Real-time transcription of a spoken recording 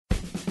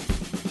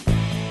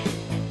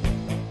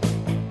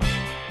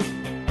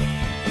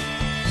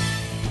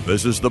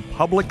This is The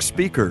Public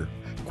Speaker,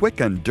 quick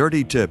and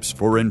dirty tips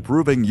for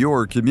improving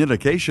your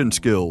communication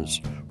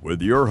skills,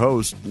 with your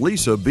host,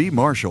 Lisa B.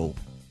 Marshall.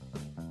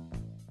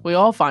 We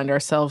all find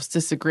ourselves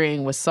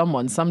disagreeing with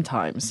someone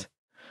sometimes.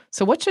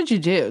 So what should you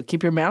do?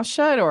 Keep your mouth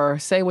shut or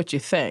say what you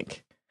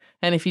think?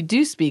 And if you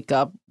do speak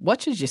up,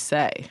 what should you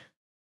say?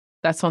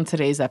 That's on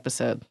today's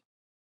episode.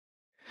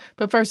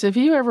 But first, if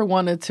you ever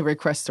wanted to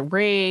request a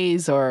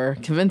raise or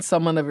convince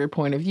someone of your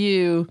point of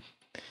view,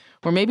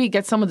 or maybe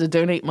get someone to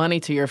donate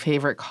money to your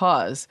favorite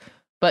cause,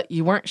 but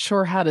you weren't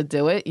sure how to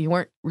do it, you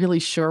weren't really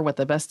sure what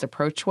the best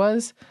approach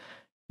was,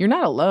 you're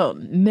not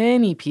alone.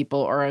 Many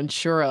people are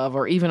unsure of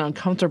or even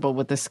uncomfortable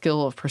with the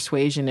skill of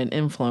persuasion and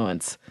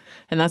influence.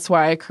 And that's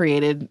why I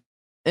created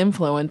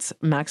Influence,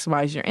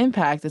 Maximize Your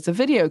Impact. It's a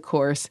video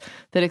course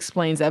that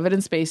explains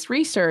evidence-based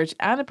research,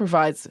 and it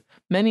provides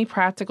many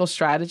practical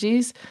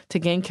strategies to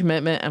gain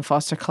commitment and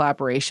foster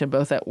collaboration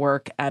both at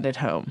work and at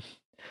home.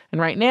 And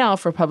right now,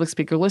 for public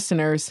speaker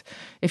listeners,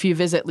 if you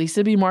visit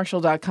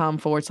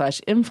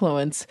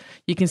lisabmarshall.com/influence,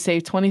 you can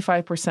save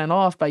 25%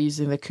 off by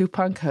using the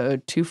coupon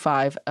code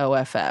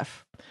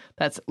 25OFF.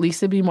 That's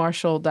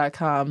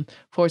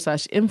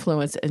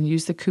lisabmarshall.com/influence and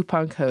use the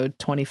coupon code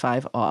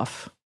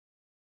 25OFF.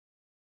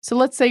 So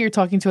let's say you're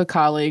talking to a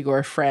colleague or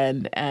a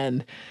friend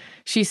and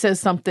she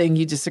says something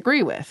you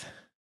disagree with.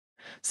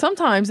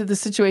 Sometimes if the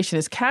situation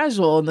is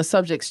casual and the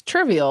subject's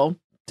trivial,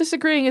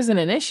 disagreeing isn't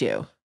an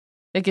issue.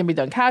 It can be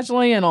done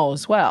casually and all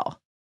is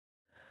well.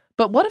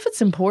 But what if it's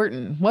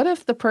important? What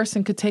if the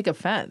person could take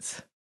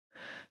offense?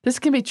 This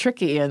can be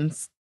tricky and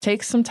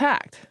takes some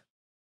tact.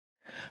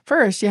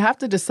 First, you have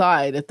to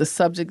decide if the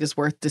subject is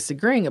worth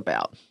disagreeing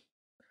about.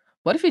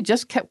 What if you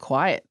just kept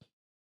quiet?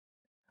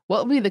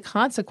 What would be the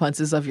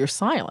consequences of your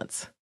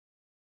silence?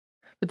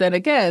 But then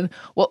again,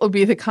 what would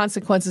be the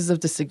consequences of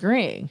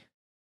disagreeing?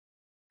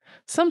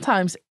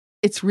 Sometimes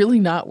it's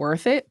really not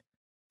worth it,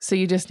 so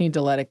you just need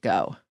to let it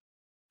go.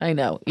 I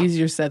know,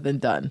 easier said than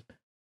done.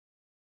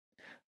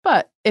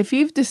 But if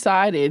you've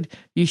decided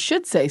you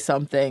should say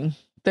something,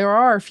 there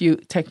are a few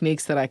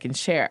techniques that I can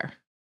share.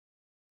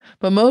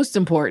 But most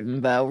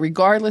important, though,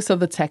 regardless of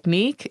the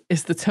technique,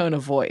 is the tone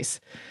of voice.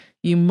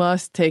 You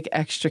must take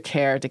extra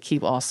care to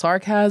keep all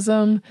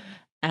sarcasm,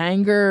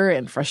 anger,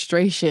 and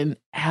frustration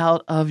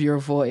out of your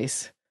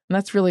voice. And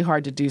that's really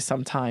hard to do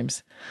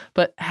sometimes.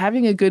 But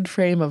having a good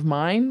frame of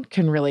mind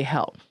can really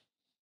help.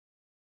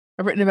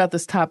 I've written about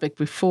this topic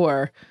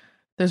before.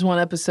 There's one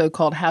episode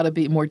called How to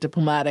Be More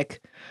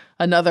Diplomatic,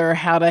 another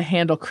How to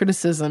Handle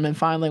Criticism, and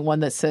finally one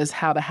that says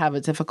How to Have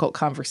a Difficult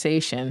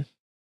Conversation.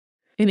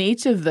 In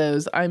each of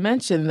those, I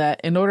mentioned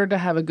that in order to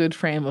have a good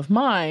frame of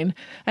mind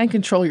and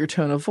control your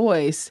tone of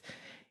voice,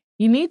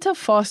 you need to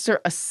foster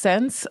a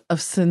sense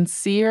of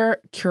sincere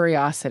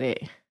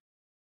curiosity.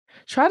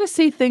 Try to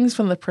see things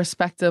from the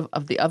perspective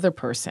of the other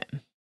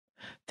person.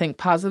 Think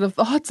positive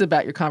thoughts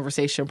about your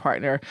conversation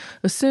partner,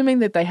 assuming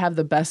that they have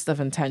the best of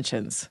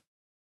intentions.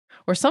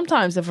 Or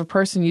sometimes if a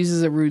person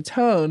uses a rude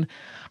tone,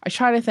 I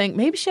try to think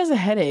maybe she has a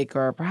headache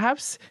or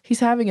perhaps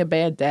he's having a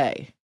bad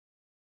day.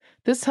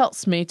 This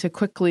helps me to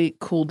quickly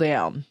cool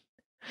down.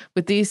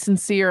 With these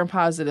sincere and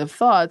positive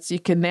thoughts, you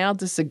can now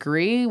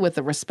disagree with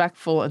a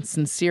respectful and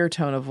sincere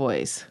tone of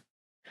voice.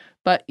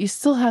 But you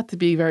still have to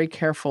be very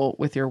careful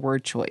with your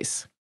word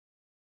choice.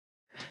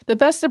 The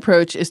best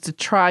approach is to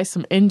try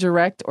some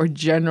indirect or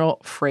general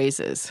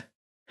phrases.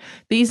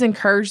 These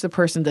encourage the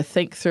person to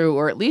think through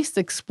or at least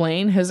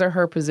explain his or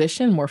her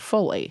position more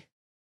fully.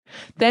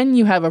 Then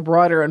you have a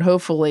broader and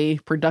hopefully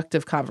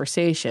productive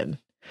conversation.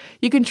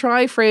 You can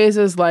try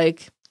phrases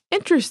like,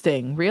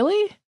 "Interesting,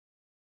 really?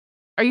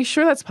 Are you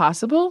sure that's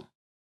possible?"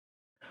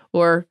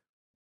 Or,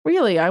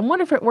 "Really, I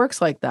wonder if it works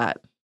like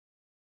that."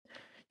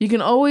 You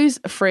can always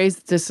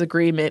phrase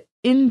disagreement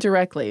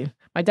indirectly.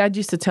 My dad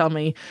used to tell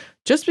me,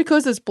 just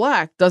because it's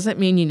black doesn't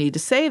mean you need to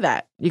say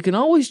that. You can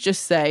always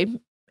just say,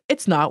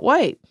 "It's not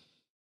white."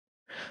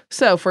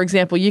 So, for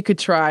example, you could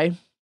try,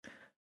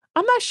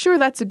 "I'm not sure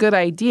that's a good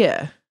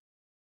idea."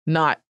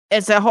 Not,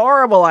 "It's a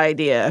horrible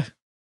idea."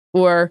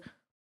 Or,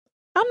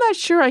 "I'm not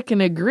sure I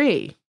can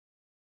agree."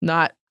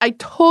 Not, "I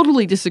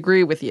totally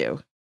disagree with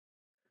you."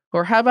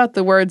 Or how about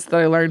the words that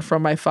I learned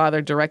from my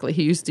father directly?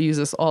 He used to use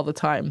this all the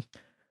time.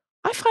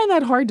 "I find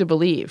that hard to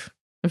believe."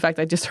 In fact,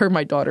 I just heard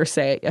my daughter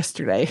say it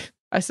yesterday.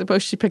 I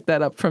suppose she picked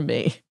that up from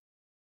me.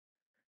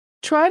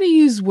 Try to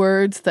use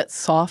words that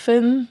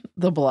soften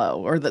the blow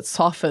or that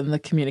soften the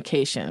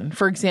communication.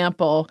 For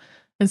example,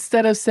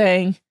 instead of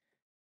saying,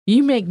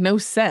 "You make no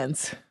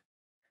sense,"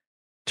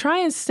 try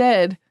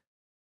instead,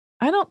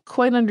 "I don't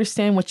quite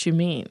understand what you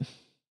mean."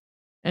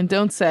 And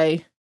don't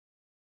say,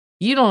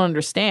 "You don't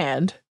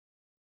understand."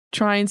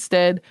 Try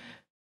instead,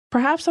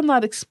 "Perhaps I'm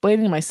not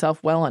explaining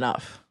myself well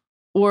enough."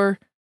 Or,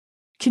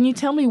 "Can you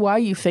tell me why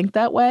you think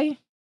that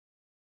way?"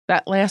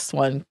 That last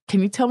one,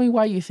 "Can you tell me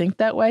why you think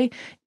that way?"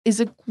 is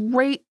a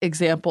great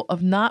example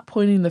of not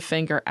pointing the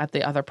finger at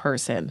the other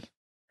person.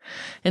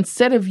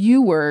 Instead of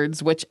you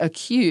words, which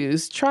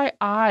accuse, try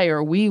I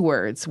or we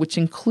words, which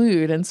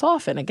include and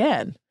soften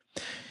again.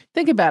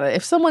 Think about it.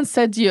 If someone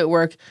said to you at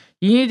work,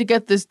 "You need to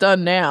get this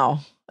done now,"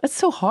 That's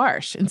so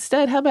harsh.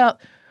 Instead, how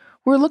about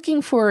we're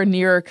looking for a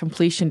nearer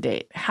completion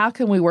date? How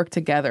can we work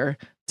together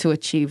to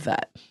achieve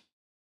that?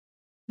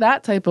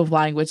 That type of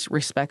language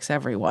respects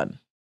everyone.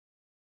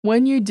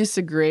 When you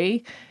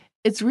disagree,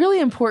 it's really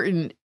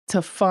important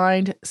to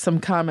find some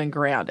common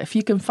ground. If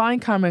you can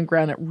find common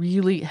ground, it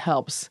really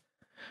helps.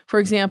 For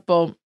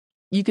example,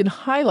 you can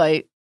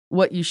highlight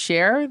what you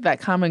share,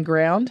 that common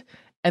ground,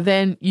 and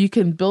then you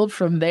can build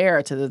from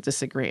there to the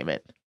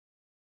disagreement.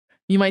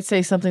 You might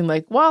say something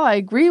like, well, I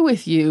agree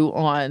with you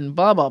on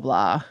blah, blah,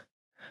 blah,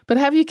 but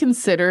have you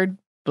considered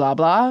blah,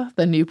 blah,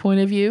 the new point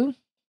of view?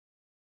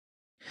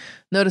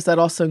 Notice that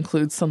also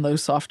includes some of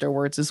those softer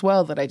words as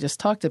well that I just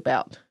talked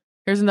about.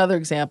 Here's another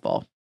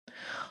example.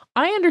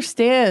 I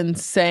understand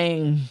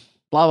saying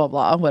blah, blah,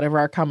 blah, whatever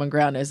our common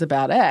ground is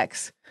about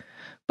X,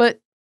 but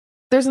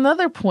there's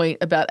another point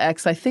about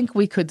X I think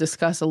we could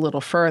discuss a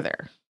little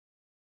further.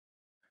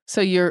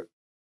 So you're,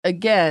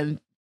 again,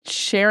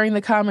 sharing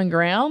the common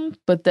ground,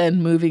 but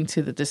then moving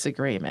to the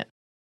disagreement.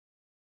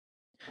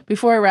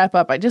 Before I wrap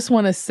up, I just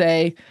want to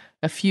say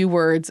a few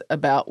words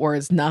about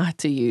words not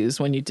to use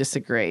when you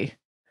disagree.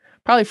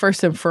 Probably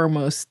first and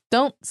foremost,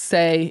 don't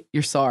say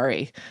you're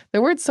sorry.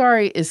 The word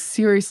sorry is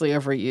seriously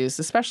overused,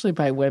 especially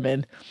by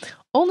women.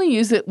 Only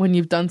use it when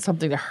you've done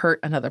something to hurt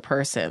another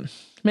person.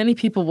 Many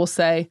people will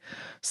say,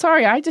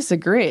 sorry, I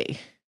disagree.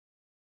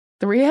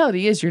 The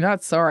reality is you're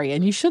not sorry,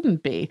 and you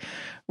shouldn't be.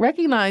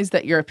 Recognize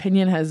that your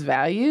opinion has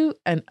value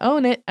and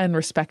own it and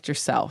respect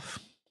yourself.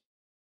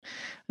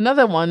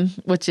 Another one,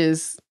 which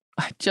is,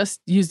 I just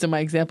used in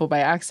my example by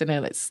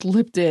accident, it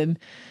slipped in,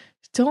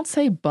 don't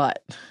say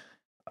but.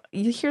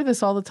 You hear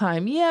this all the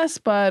time. Yes,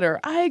 but, or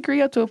I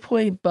agree up to a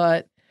point,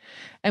 but.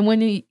 And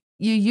when you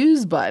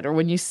use but, or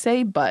when you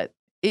say but,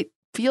 it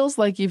feels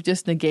like you've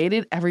just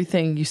negated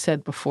everything you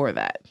said before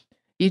that.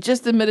 You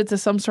just admitted to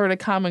some sort of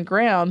common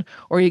ground,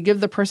 or you give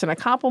the person a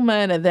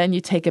compliment and then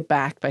you take it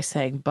back by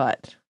saying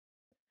but.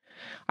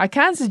 I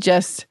can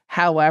suggest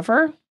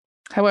however.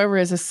 However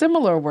is a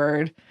similar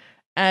word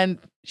and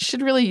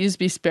should really use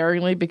be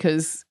sparingly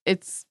because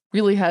it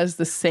really has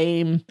the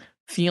same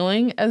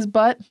feeling as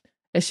but.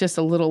 It's just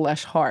a little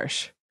less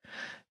harsh.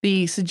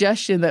 The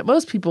suggestion that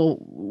most people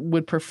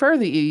would prefer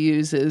that you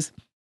use is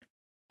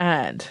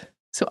and.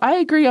 So I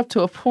agree up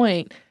to a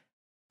point,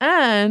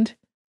 and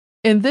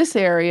in this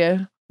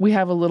area, we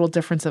have a little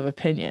difference of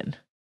opinion.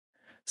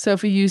 So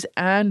if we use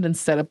and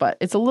instead of but,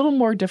 it's a little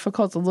more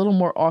difficult, it's a little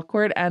more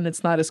awkward, and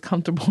it's not as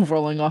comfortable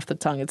rolling off the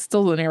tongue. It's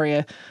still an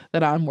area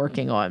that I'm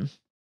working on.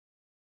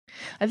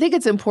 I think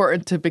it's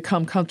important to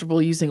become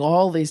comfortable using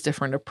all these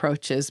different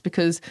approaches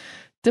because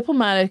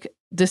diplomatic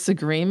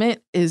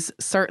disagreement is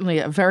certainly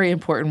a very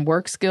important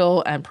work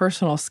skill and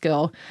personal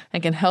skill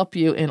and can help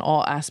you in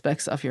all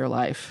aspects of your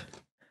life.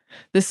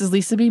 This is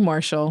Lisa B.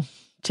 Marshall,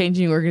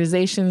 changing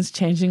organizations,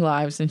 changing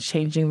lives, and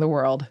changing the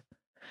world.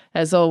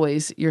 As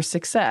always, your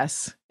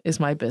success is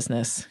my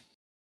business.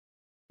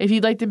 If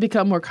you'd like to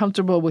become more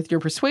comfortable with your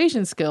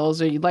persuasion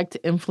skills or you'd like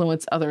to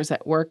influence others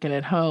at work and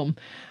at home,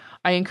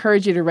 I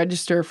encourage you to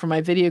register for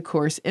my video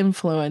course,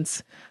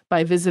 Influence,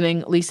 by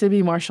visiting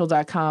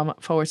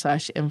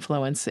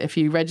lisabmarshall.com/influence. If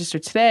you register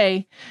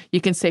today, you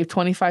can save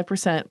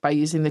 25% by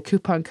using the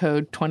coupon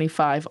code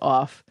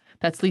 25OFF.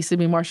 That's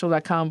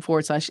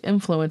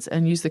lisabmarshall.com/influence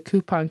and use the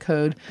coupon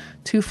code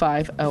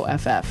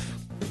 250FF.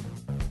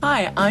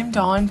 Hi, I'm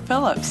Dawn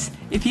Phillips.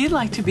 If you'd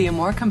like to be a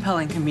more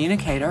compelling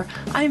communicator,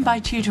 I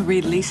invite you to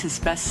read Lisa's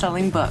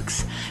best-selling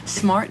books,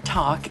 Smart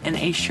Talk and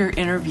Ace Your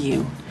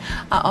Interview.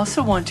 I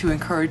also want to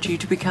encourage you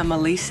to become a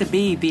Lisa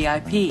B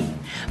VIP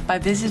by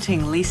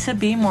visiting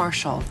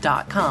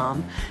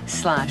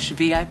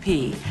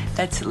lisabmarshall.com/VIP.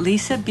 That's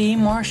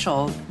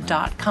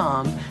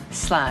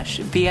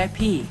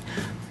lisabmarshall.com/VIP.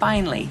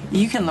 Finally,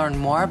 you can learn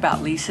more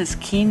about Lisa's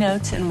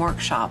keynotes and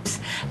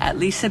workshops at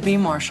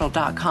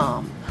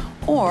lisabmarshall.com.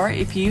 Or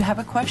if you have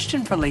a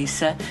question for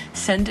Lisa,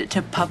 send it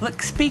to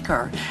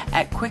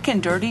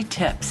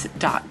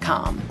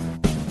publicspeaker@quickanddirtytips.com.